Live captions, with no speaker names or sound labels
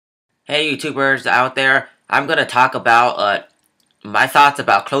Hey YouTubers out there, I'm gonna talk about my thoughts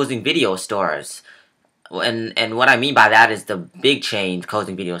about closing video stores. And what I mean by that is the big chain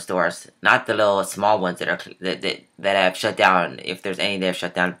closing video stores, not the little small ones that have shut down, if there's any that have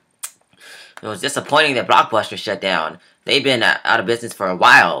shut down. It was disappointing that Blockbuster shut down. They've been out of business for a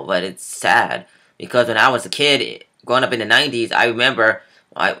while, but it's sad because when I was a kid, growing up in the 90s, I remember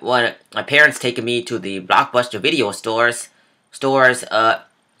my parents taking me to the Blockbuster video stores,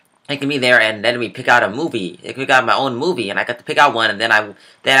 taking me there and letting me pick out a movie. They pick out my own movie, and I got to pick out one. And then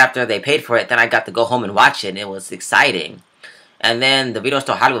after they paid for it, then I got to go home and watch it. And it was exciting. And then the video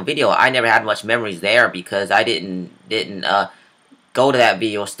store Hollywood Video, I never had much memories there because I didn't go to that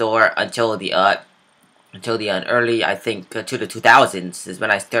video store until the early, I think, to the 2000s is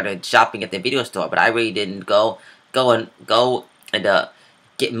when I started shopping at the video store. But I really didn't go and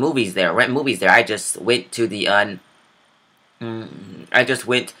get movies there, rent movies there. I just went to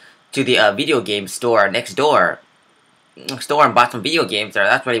the video game store next door and bought some video games there.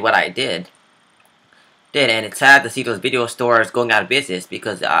 That's really what I did. And it's sad to see those video stores going out of business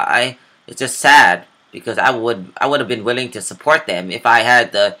because it's just sad because I would have been willing to support them if I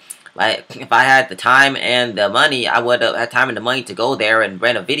had the time and the money. I would have had time and the money to go there and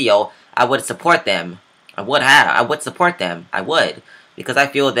rent a video. I would support them. I would support them. I would, because I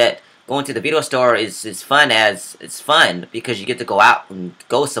feel that going to the video store is fun because you get to go out and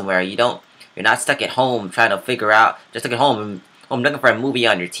go somewhere. You're not stuck at home trying to figure out, just stuck at home looking for a movie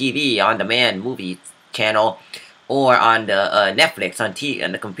on your TV on demand movie channel or on the Netflix on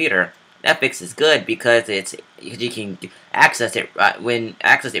the computer. Netflix is good because you can access it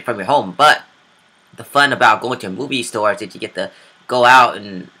from your home. But the fun about going to a movie store is that you get to go out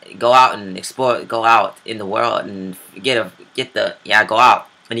and explore, go out in the world and go out.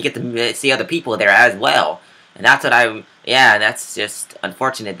 And you get to see other people there as well. And that's and that's just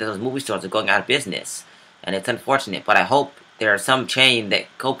unfortunate that those movie stores are going out of business. And it's unfortunate, but I hope there's some chain that,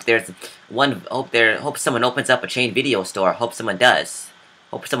 hope someone opens up a chain video store. Hope someone does.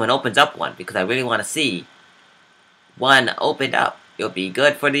 Hope someone opens up one, because I really want to see one opened up. It'll be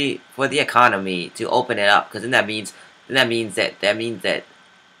good for the economy to open it up, because then that means that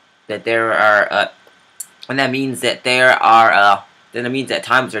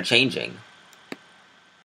times are changing.